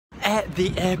at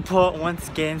the airport once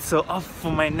again, so off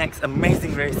for my next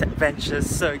amazing race adventure.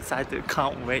 So excited,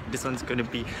 can't wait. This one's gonna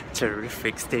be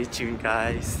terrific. Stay tuned,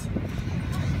 guys.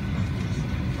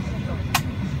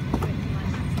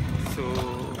 So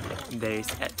there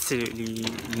is absolutely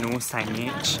no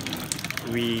signage.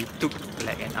 We took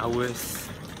like an hour's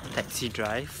taxi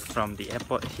drive from the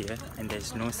airport here, and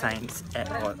there's no signs at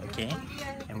all, okay?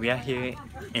 And we are here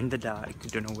in the dark,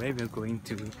 don't know where we're going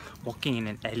to, walking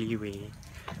in an alleyway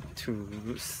to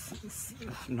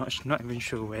not even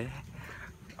sure where.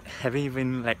 Haven't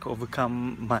even like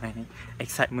overcome my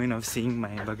excitement of seeing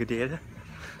my Bergedil,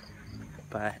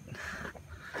 but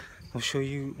I'll show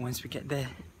you once we get there.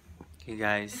 Okay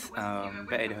guys,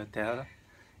 back at the hotel,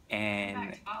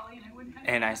 and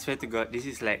I swear to God, this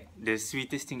is like the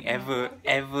sweetest thing ever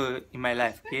in my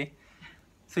life, okay?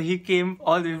 So he came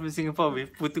all the way from Singapore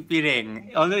with putu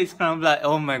piring. Although it's kind of like,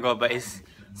 oh my God, but it's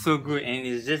so good, and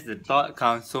it's just the thought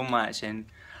counts so much, and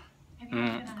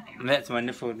that's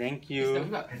wonderful. Thank you.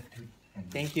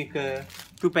 Thank you, ke.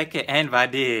 2 packet and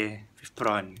vade with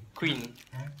prawn. Queen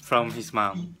from his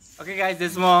mom. Okay guys,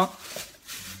 there's more.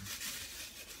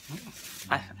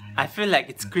 I feel like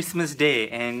it's Christmas Day,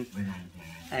 and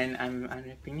I'm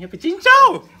unwrapping here.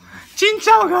 Cincau!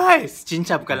 Cincau guys!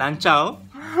 Cincau bukan lancau.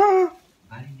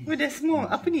 Oh, there's more.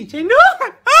 Apa ni? Cendol?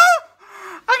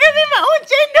 I can make my own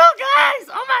cendol, guys!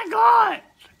 Oh my God!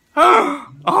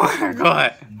 Oh my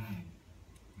God!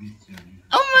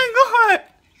 Oh my God!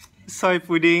 Soy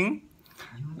pudding.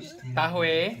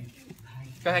 Tahui.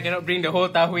 Because I cannot bring the whole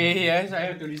tahui here, so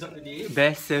I have to resort to this.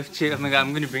 Best served chick. Oh my God,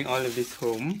 I'm going to bring all of this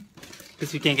home.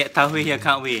 Because we can get tahui here,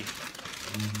 can't we?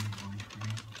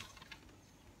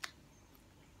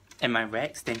 And my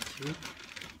wax, thank you.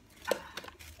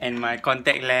 And my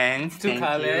contact lens, Two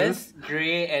colors,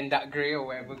 grey and dark grey or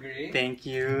whatever grey. Thank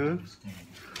you.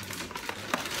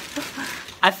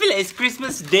 I feel like it's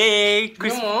Christmas Day.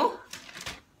 No more?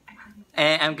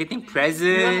 And I'm getting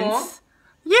presents. No more?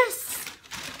 Yes.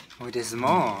 Oh, there's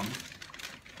more.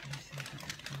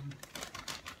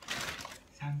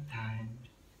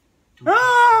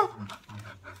 Ah!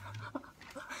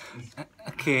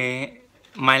 Okay,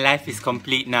 my life is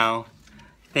complete now.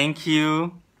 Thank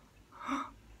you.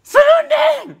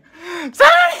 Serunding!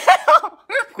 Serunding!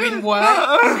 Queen buat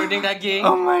serunding daging.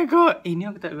 Oh my God.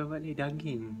 Ini aku tak bawa balik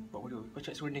daging. Bawa dulu, kau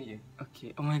cakap serunding je.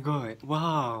 Okay, oh my God.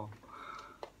 Wow.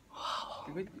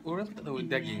 Orang tak tahu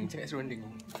daging, cakap serunding.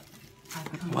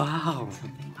 Wow.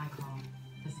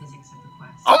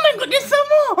 Oh my God, there's some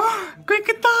more! Kuih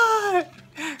ketat!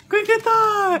 Kuih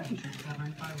ketat!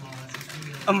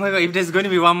 Oh my God, if there's going to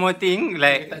be one more thing,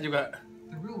 like Ketat juga.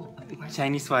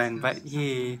 Chinese one, but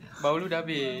yeah. Baru dah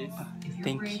habis.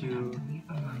 Thank you.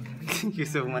 Thank you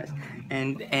so much.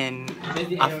 And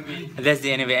That's the end of it. that's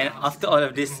the end of it. And after all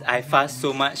of this, I fussed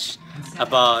so much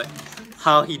about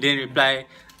how he didn't reply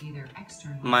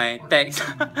my text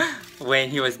when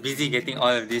he was busy getting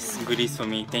all of these goodies for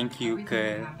me. Thank you,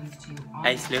 Ke.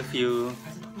 I love you.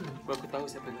 Aku tahu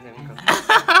siapa dengan kau.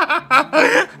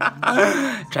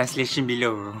 Translation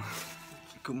below.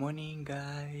 Good morning,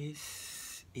 guys.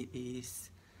 It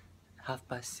is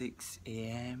 6:30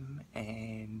 AM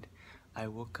and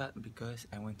I woke up because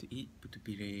I want to eat putu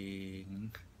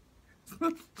piring.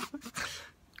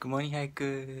 Good morning,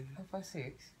 haikal.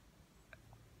 6:30?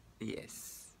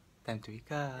 Yes, time to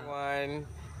wake up. One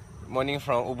morning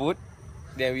from Ubud.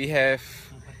 Then we have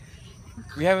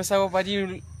a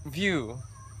Sawabadi view.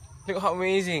 Look how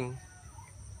amazing.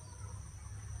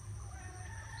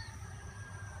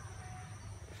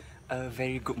 A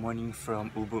very good morning from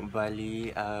Ubud,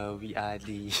 Bali. We are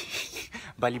the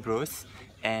Bali Bros,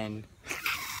 and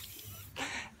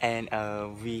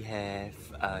we have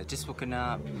just woken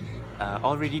up,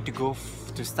 all ready to go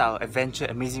to start our adventure,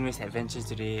 amazing race adventure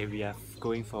today. We are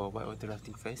going for whitewater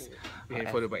rafting first. And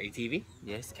followed by ATV.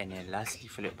 Yes, and then lastly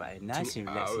followed by a nice and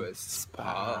 2 relaxing hours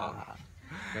spa.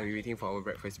 Now we're waiting for our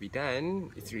breakfast to be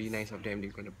done. It's really nice of them.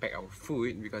 They're going to pack our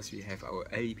food because we have our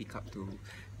early pickup to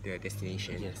the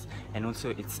destination. Yes, and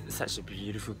also it's such a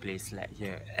beautiful place, like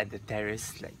here at the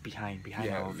terrace, like behind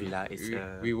our villa. It's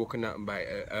we woken up by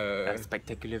a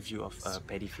spectacular view of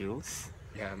paddy fields.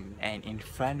 And in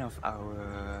front of our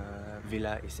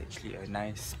villa is actually a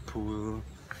nice pool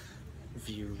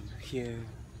view here.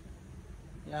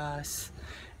 Yes,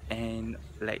 and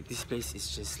like this place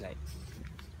is just like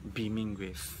beaming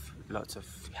with lots of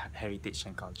heritage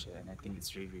and culture, and I think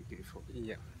it's really, really beautiful.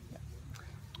 Yeah.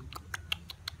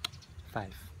 5.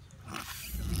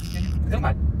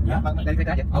 Tempat? Ya, dari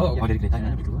kereta aja. Oh, dari kereta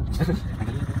mana begitu?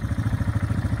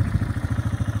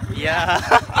 Ya.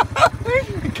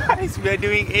 Guys, we are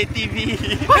doing ATV.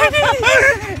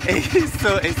 It's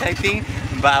so exciting.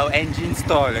 But our engine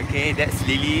stall, okay? That's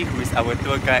Lily, who is our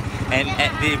tour guide. And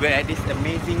we're at this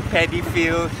amazing paddy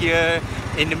field here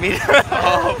in the middle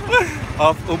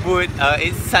of Ubud.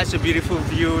 It's such a beautiful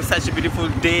view, such a beautiful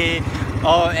day.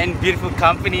 Oh, and beautiful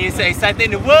company. So excited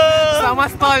in the world. Sama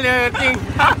stall je thing.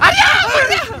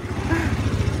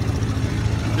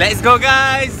 Let's go,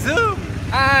 guys. Zoom.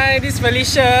 Hi, this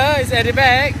Felicia is at the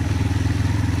back.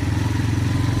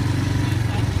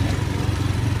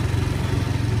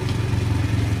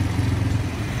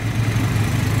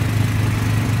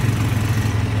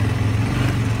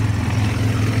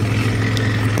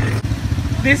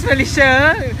 This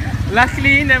Felicia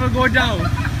luckily never go down.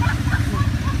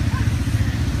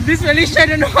 This Felicia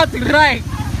don't know how to ride.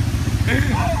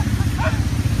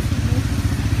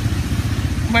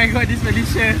 My god, this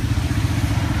Felicia.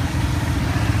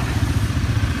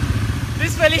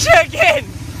 This Felicia again.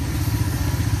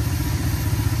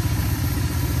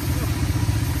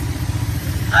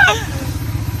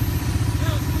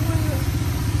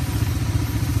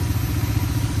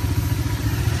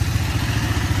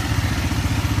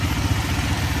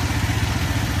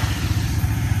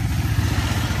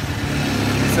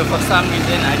 So for some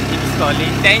reason I keep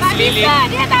stalling. Thanks, Tak Lily. bisa,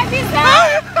 dia tak bisa.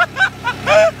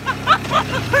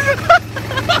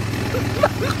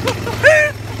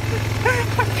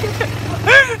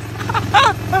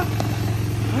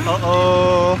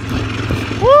 Uh-oh.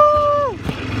 Woo!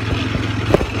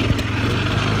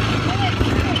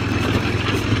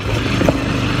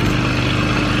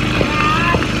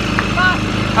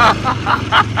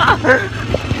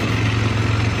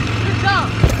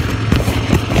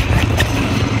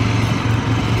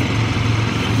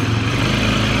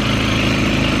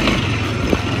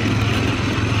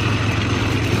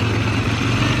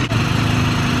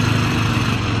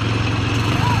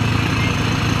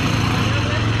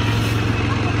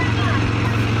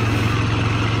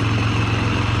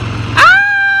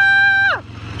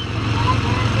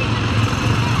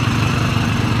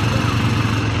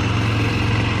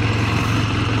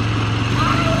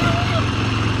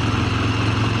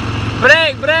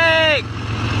 Break, break!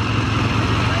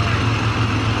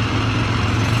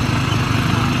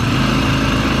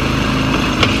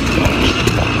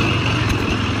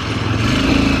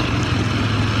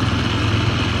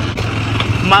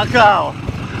 Macau!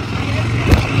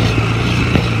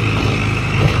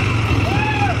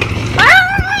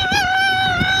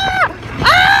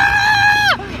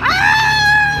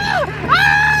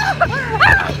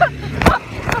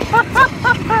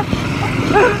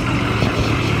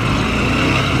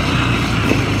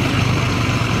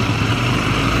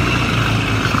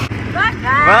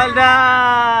 Well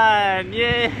done!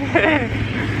 Yay!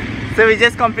 So we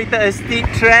just completed a steep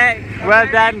trek. Well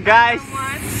done, guys.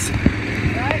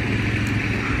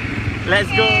 Let's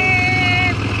go.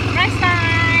 Next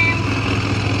time.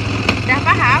 Dah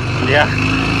faham? Ya,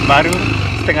 baru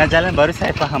setengah jalan baru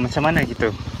saya faham macam mana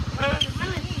gitu. Mana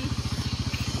ni?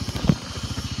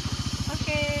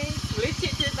 Okay.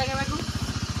 Lecet je tangan aku.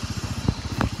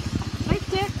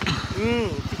 Lecet.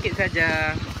 Sikit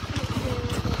saja.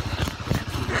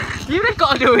 You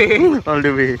record all the way? All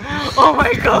the way. Oh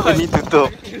my god. Ini tutup.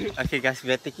 Okay guys,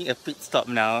 we are taking a pit stop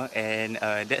now, and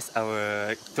that's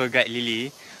our tour guide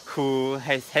Lily, who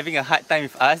has having a hard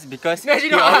time with us because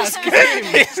Imagine he us.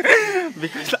 always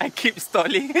because I keep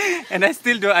stalling and I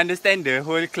still don't understand the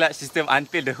whole clutch system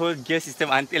until the whole gear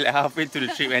system until like halfway to the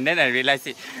trip, and then I realized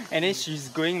it, and then she's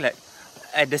going like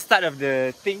at the start of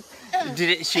the thing.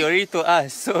 She already told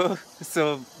us,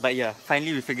 but yeah,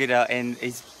 finally we figured out, and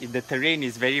the terrain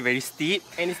is very steep.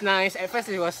 And it's nice. At first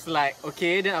it was like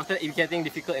okay, then after that it getting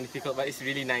difficult, but it's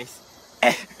really nice.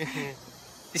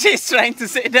 She's trying to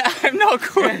say that I'm not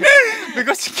good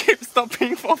because she keeps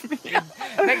stopping for me.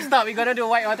 Next stop we're gonna do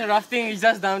whitewater rafting. It's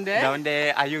just down there. Down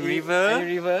there, Ayung River. Ayung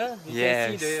River. You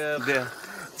can Yes. see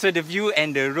So the view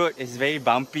and the road is very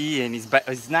bumpy and it's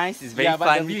nice. It's very yeah, but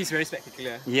fun. the view is very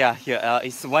spectacular. Yeah, here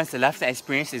it's once a lifetime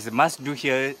experience. It's a must do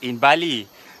here in Bali.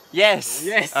 Yes.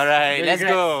 Yes. All right, Very let's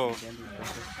great. go.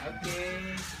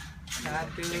 Okey.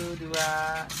 1, 2, 3.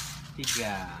 1,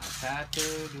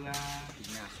 2,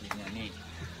 3. Ni.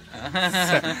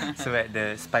 So at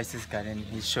the spices garden,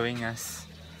 he's showing us.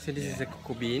 So this is a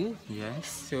cocoa bean. Yes.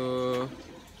 So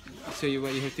what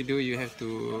you have to do, you have to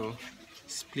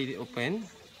split it open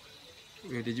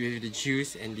with the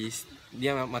juice and this.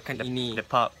 Dia makan ini. The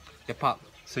pulp. The pulp.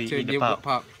 So you eat dia the buat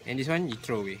pulp. pulp. And this one you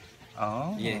throw away.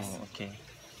 Oh. Yes. Okay.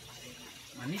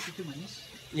 Manis itu manis.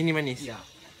 Ini manis. Ya.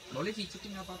 Boleh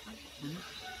cicipin apa-apa.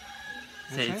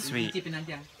 So it's sweet. Cicipin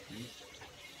aja.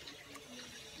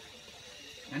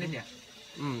 Manis ya?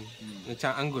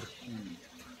 Macam anggur.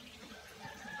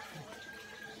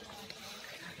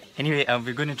 Anyway,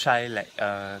 we're going to try like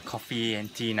coffee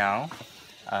and tea now.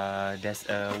 There's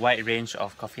a wide range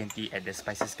of coffee and tea at the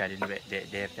Spices Garden that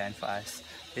they have done for us.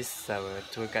 This is our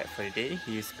tour guide for the day.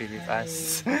 He's been with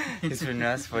us. He's been with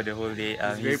us for the whole day.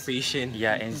 He's very patient.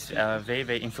 Yeah, and it's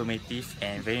very informative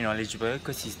and very knowledgeable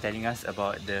because he's telling us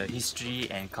about the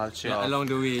history and culture of along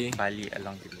the way. Bali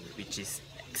along the way, which is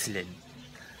excellent.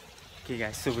 Okay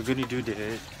guys, so we're going to do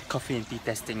the coffee and tea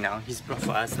testing now. He's brought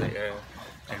for us like a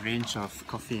range of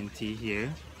coffee and tea here.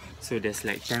 So there's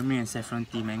like tamarind and saffron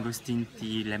tea, mangosteen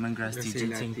tea, lemongrass tea,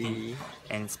 ginseng tea,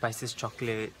 and spices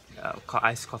chocolate,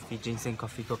 iced coffee, ginseng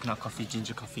coffee, coconut coffee,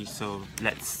 ginger coffee. So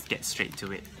let's get straight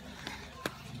to it.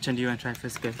 Which one do you want to try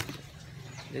first, girl?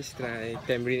 Let's try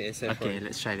tamarind and saffron. Okay,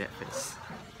 let's try that first.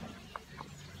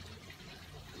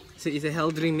 So it's a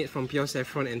health drink made from pure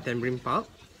saffron and tamarind pulp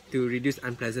to reduce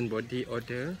unpleasant body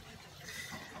odor.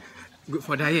 Good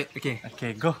for diet. Okay.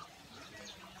 Okay, go.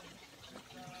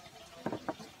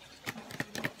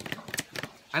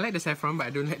 I like the saffron, but I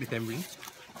don't like the tamarind.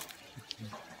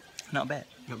 Not bad.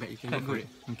 Not bad. You can go for it.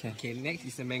 Okay. Okay. Next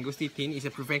is the mangosteen tea. It's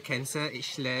a prevent cancer,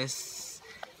 ageless.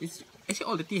 It's actually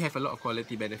all the tea have a lot of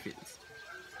quality benefits.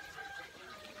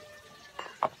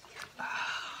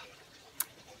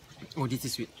 Oh, this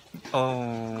is sweet.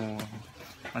 Oh,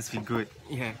 must be good.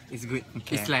 Yeah, it's good.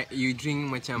 Okay. It's like you drink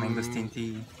macam Mangosteen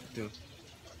tea. tu.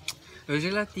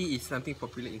 Rosella tea is something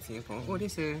popular in Singapore. Oh,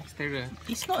 there's a stera.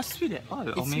 It's not sweet at all.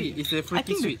 It's sweet. It's a I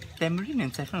fruity think sweet. the tamarind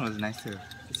and saffron was nicer.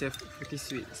 It's a fruity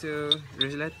sweet. So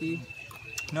Rosella tea.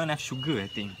 Not enough sugar, I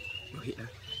think. Oh, wait lah.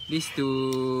 This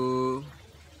to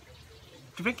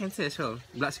prevent cancer as well.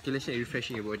 Blood circulation and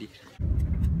refreshing your body.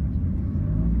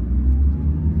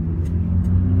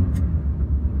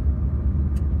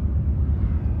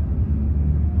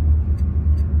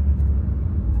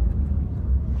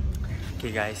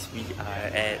 Okay guys, we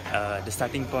are at the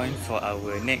starting point for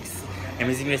our next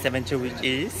amazing race adventure, which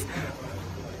is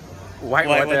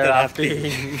whitewater rafting.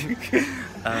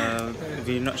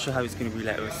 We're not sure how it's going to be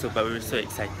like also, but we're so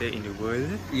excited in the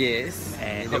world. Yes.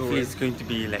 And hopefully it's going to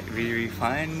be like really, really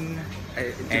fun.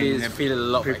 Today feel a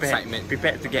lot of excitement.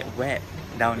 Prepared to get wet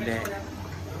down there.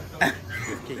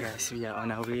 Okay guys, we are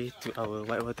on our way to our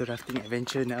whitewater rafting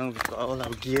adventure now. We've got all our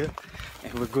gear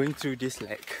and we're going through this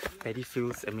like paddy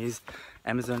fields,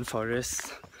 Amazon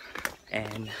forest,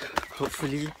 and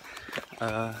hopefully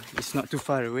it's not too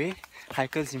far away.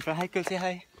 Haikal's in front. Haikal, say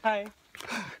hi. Hi.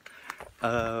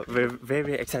 We're very,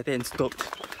 very excited and stoked,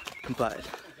 but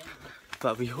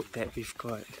we hope that we've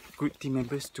got good team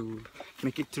members to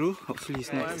make it through. Hopefully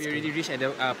it's not. We already reached at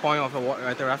the point of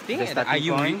water rafting The at the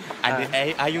starting point at the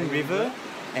Ayung River. River,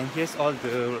 and here's all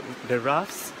the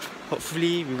rafts.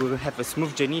 Hopefully we will have a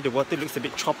smooth journey. The water looks a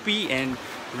bit choppy and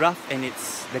rough, and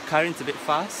the current's a bit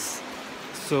fast.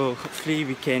 So hopefully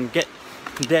we can get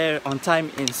there on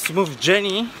time in smooth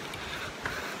journey.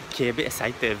 Okay, a bit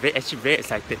excited. Actually very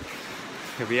excited.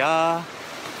 Here we are.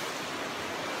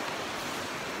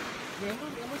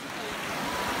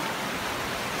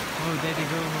 Oh, there they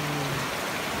go.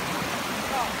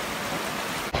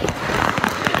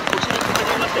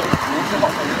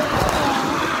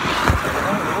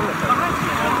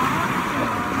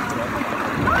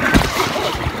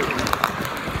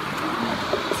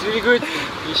 It's really good.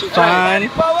 You should try.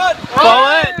 Forward!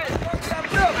 Forward!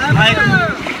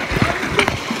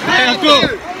 Hayaku!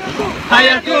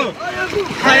 Hayaku!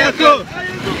 Hayaku!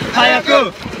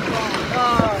 Hayaku!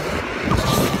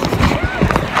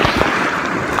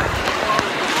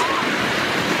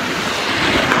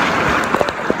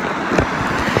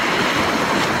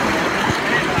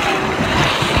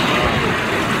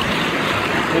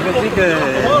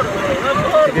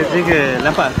 Tiga,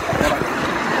 nampak?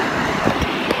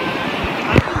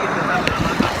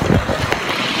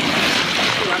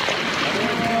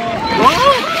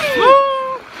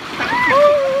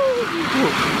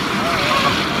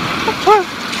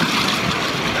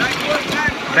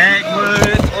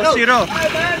 Backward, Oshiro.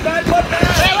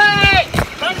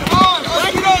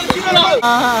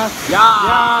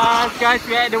 Yes, guys,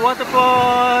 we're at the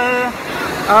waterfall.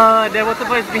 The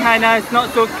waterfall is behind us. It's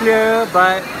not so clear,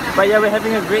 but yeah, we're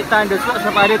having a great time. There's lots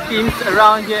of other teams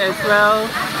around here as well,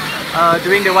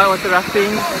 doing the whitewater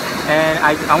rafting. And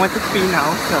I want to pee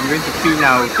now, so I'm going to pee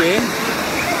now. Okay.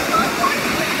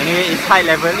 Anyway, it's high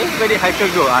level. Where did Haikal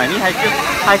go? Ni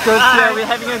Haikal's here. We're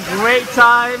having a great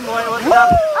time. What's up?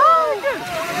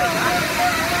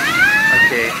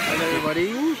 Okay. Hello everybody.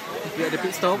 We're at the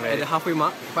pit stop at the halfway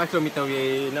mark. 5 km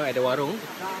away now at the warung.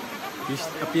 We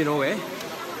appear nowhere.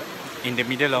 In the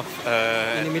middle of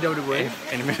In the middle of the world.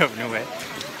 In the middle of nowhere.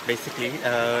 basically.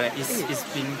 It's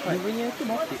been quite...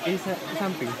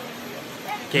 Samping.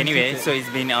 Okay, anyway, so it's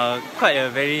been quite a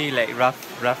very like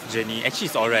rough journey. Actually,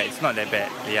 it's alright. It's not that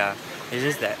bad. Yeah, it's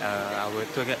just that our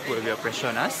tour guide put a bit of pressure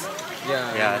on us.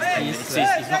 Yeah, and it's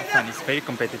not fun. It's very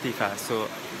competitive. So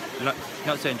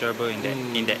not so enjoyable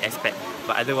in that aspect.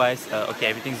 But otherwise, okay,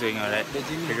 everything's going alright.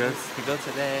 The girls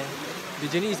are there. The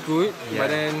journey is good, Yeah. but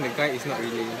then the guide is not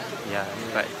really. Yeah,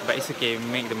 but it's okay. We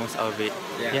make the most out of it.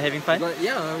 Yeah. You're having fun?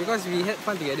 Because we had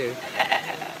fun together.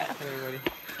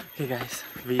 Okay guys,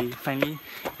 we finally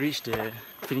reached the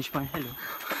finish point. Hello.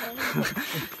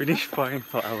 Finish point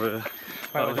for our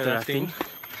water rafting.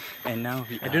 And now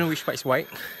we I don't know which part is white.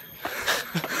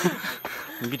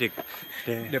 maybe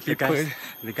The people.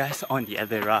 the guys on the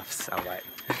other rafts are white.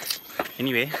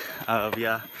 Anyway, we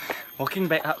are walking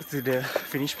back up to the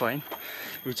finish point,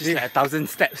 which is like 1,000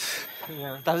 steps.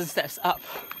 Yeah. 1,000 steps up.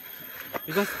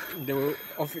 Because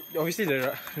obviously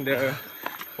the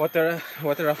water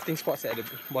rafting spots at the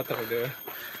bottom of the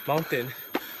mountain,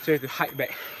 so you have to hike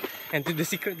back. And the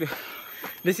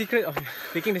secret of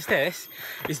taking the stairs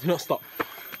is do not stop.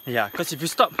 Yeah, because if you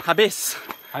stop, habis.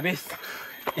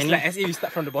 It's like as if you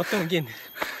start from the bottom again.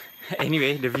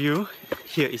 Anyway, the view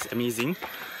here is amazing.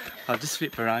 I'll just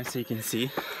flip around so you can see.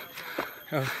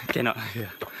 Oh, cannot. Yeah.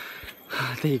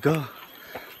 There you go.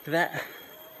 Look at that.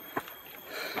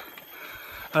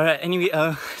 Alright, anyway,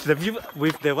 the view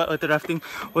with the white water rafting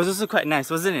was also quite nice,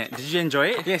 wasn't it? Did you enjoy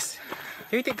it? Yes.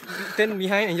 Can you turn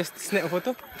behind and just snap a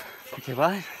photo? Okay,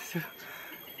 1, 2,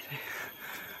 3.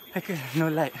 Okay, no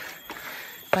light.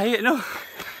 Tired, no.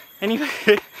 Anyway,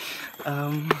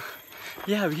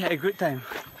 yeah, we had a good time.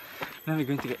 Now we're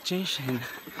going to get changed and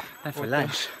time for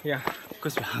lunch. Yeah.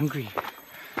 Because we're hungry.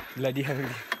 Bloody hungry.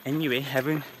 Anyway,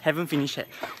 haven't finished yet.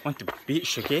 Want to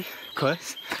beach, okay?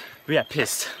 Because we are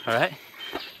pissed, alright?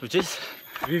 We're just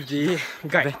With the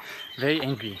guide. very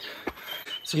angry.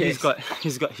 So Yes.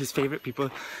 he's got his favorite people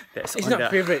that's It's on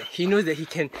not favorite. He knows that he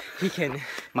can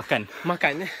makan.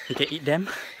 makan, He can eat them,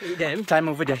 climb. climb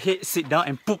over their head, sit down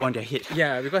and poop on their head.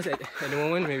 Yeah, because at the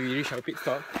moment when we reach our pit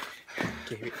stop,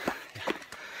 okay, wait.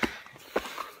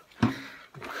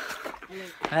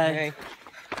 Hi.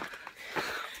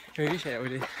 We reached our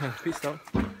pit stop,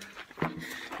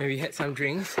 and we had some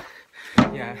drinks.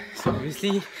 Yeah, so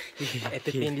obviously he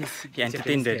entertained He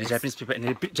entertained the Japanese people, and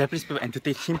the Japanese people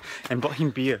entertained him and bought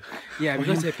him beer. Yeah, For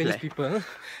because him, Japanese like- people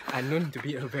are known to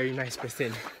be a very nice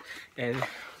person, and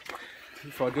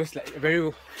for those like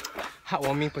very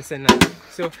heartwarming person,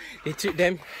 so they treat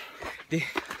them,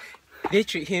 they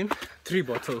treat him 3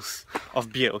 bottles. of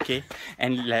beer, okay?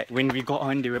 And like when we got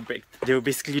on, they were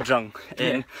basically drunk,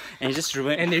 and it just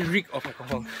ruined. And they reek of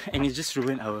alcohol. And it just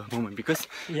ruined our moment because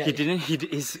Yeah.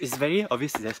 it's very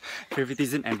obvious there's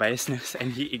favoritism and biasness,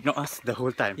 and he ignored us the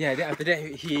whole time. Yeah, then after that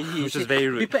he Which was said,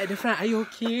 very rude. people at the front, are you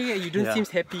okay? You don't Yeah. seem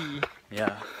happy.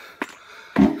 Yeah.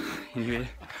 Anyway,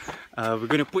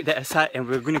 we're gonna put that aside and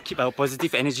we're gonna keep our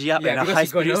positive energy up and our high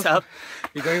spirits up.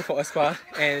 We're going for a spa,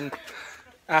 and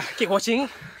keep watching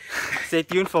Stay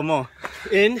tuned for more.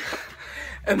 in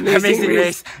Amazing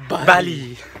Race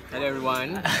Bali. Hello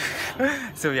everyone.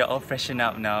 So we are all freshened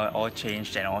up now, all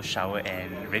changed and all showered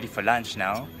and ready for lunch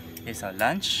now. Here's our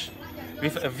lunch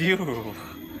with a view.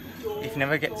 If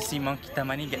never get to see Mount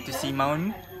Kitamani, get to see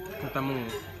Mount. Tamu.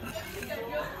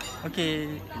 Okay,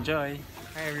 enjoy.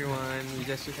 Hi everyone, we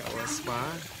just reached our spa.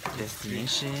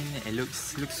 Destination. It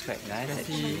looks quite nice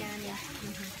actually.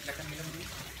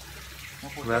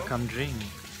 Welcome drink.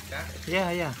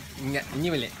 Yeah.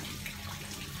 Ini balik.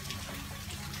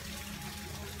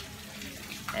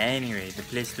 Anyway, the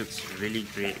place looks really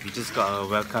great. We just got a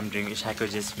welcome drink which Haikal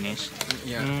just finished.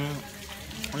 Yeah.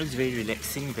 It looks very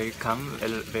relaxing, very calm,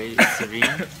 very serene.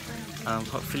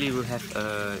 Hopefully we'll have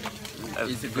a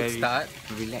It's a good very start.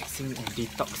 relaxing and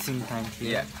detoxing time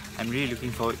here. Yeah. I'm really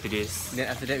looking forward to this. Then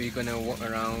after that we're gonna walk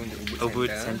around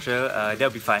Ubud Central,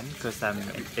 that'll be fun because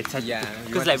Yeah,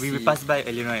 we because want like to we see- passed by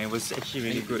earlier on, it was actually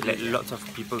really good. Like lots of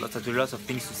people, lots of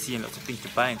things to see and lots of things to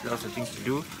buy and lots of things to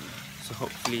do. So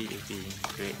hopefully it'll be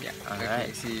great. Yeah, Alright.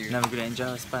 okay, see you. Now we're gonna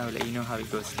enjoy our spa. We'll let you know how it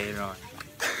goes later on.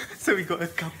 So we got a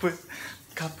couple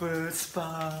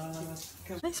spa.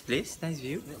 Nice place, nice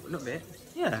view. Not bad.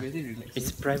 Yeah, Very relaxing. it's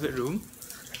a private room,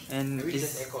 and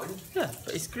it's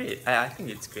but it's great. I think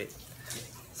it's great.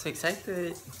 So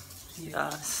excited. See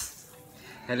us.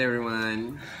 Hello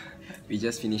everyone. We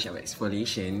just finished our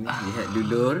exfoliation. We had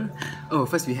lulur. Oh,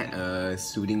 first we had a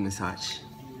soothing massage.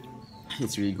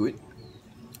 It's really good.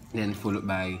 Then followed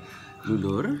by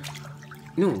lulur.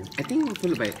 No, I think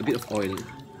followed by a bit of oil.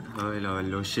 or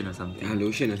lotion or something.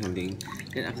 Lotion or something.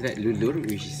 Then after that, lulur,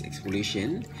 which is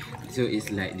exfoliation. So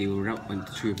it's like they will rub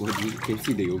onto your body. You can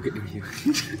see the yogurt over here.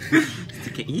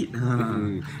 You can eat.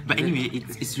 But anyway,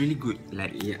 it's really good.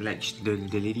 Like the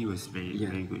lady was very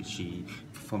good.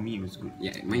 For me it was good.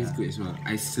 Yeah, mine's good as well.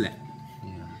 I slept.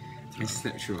 Yeah. I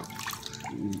slept throughout.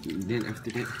 Then after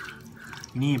that,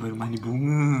 ni baru mandi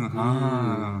bunga.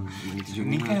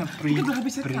 Ni kan kita baru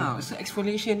habis cakap. So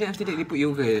exfoliation, then after that they put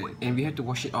yogurt and we have to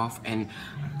wash it off, and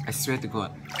I swear to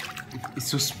God,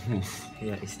 it's so smooth.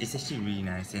 Yeah, it's actually really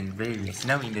nice and very relaxed.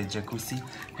 Now in the jacuzzi,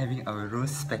 having our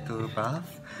rose petal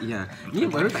bath. Yeah, ni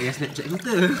baru tak payah Snapchat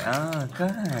kita.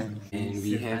 Kan. And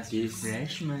we have this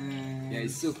refreshment. Yeah,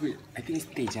 it's so good. I think it's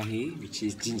teh jahe, which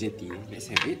is ginger tea. Let's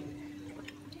have it.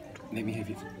 Let me have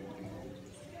it.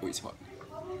 Oh, it's hot.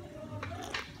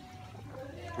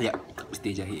 Yeah, it's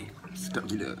teh jahe. Sedap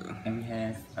gila. And we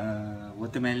have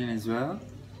watermelon as well.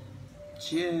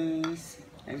 Cheers.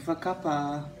 And for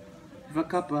kappa. For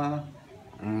kappa.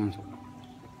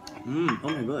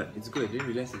 Oh my god, it's good. I didn't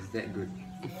realize it's that good.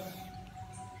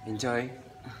 Enjoy.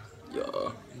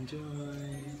 Yeah. Enjoy.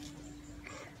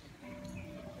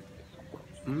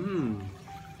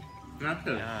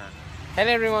 Yeah.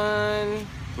 Hello everyone.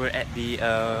 We're at the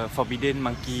Forbidden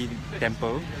Monkey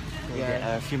Temple. There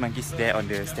are a few monkeys there on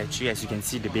the statue. As you can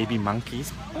see, the baby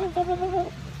monkeys.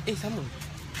 Sama.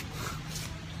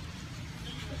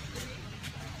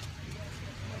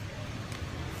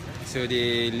 So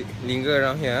they linger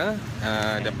around here.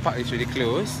 The park is really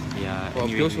close. Yeah. For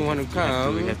those who want to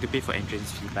come, we have to pay for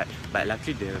entrance fee. But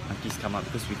luckily the monkeys come out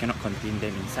because we cannot contain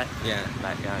them inside. Yeah.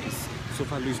 But it's so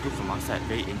far looks good from outside.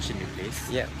 Very ancient the place.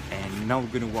 Yeah. And now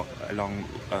we're gonna walk along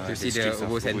to see the streets of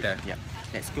Ubud Ubud. Center. Yeah.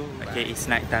 Let's go. Okay, it's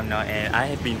night time now, and I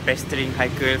have been pestering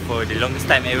haikal for the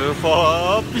longest time ever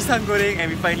for pisang goreng,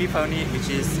 and we finally found it, which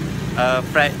is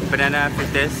fried banana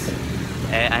fritters.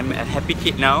 And I'm a happy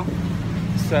kid now,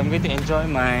 so I'm going to enjoy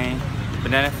my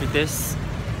banana fritters.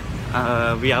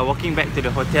 We are walking back to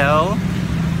the hotel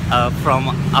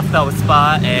from after our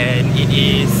spa, and it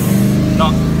is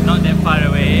not that far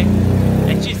away.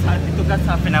 Actually, it took us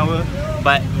half an hour,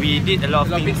 but we did a lot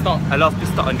of pit stop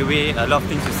on the way, a lot of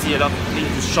things to see, a lot of things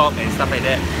to shop and stuff like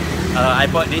that.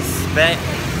 I bought this bag,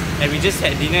 and we just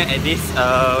had dinner at this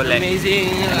like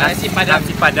amazing nasi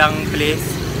padang place,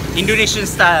 Indonesian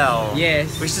style.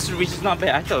 Yes. Which is not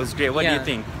bad. I thought it was great. What do you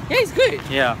think? Yeah, it's good.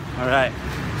 Yeah. All right.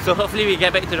 So hopefully we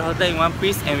get back to the hotel in one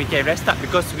piece and we can rest up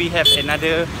because we have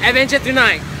another adventure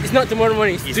tonight. It's not tomorrow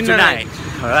morning. It's tonight.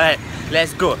 All right.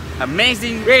 Let's go.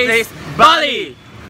 Amazing Race place, Bali.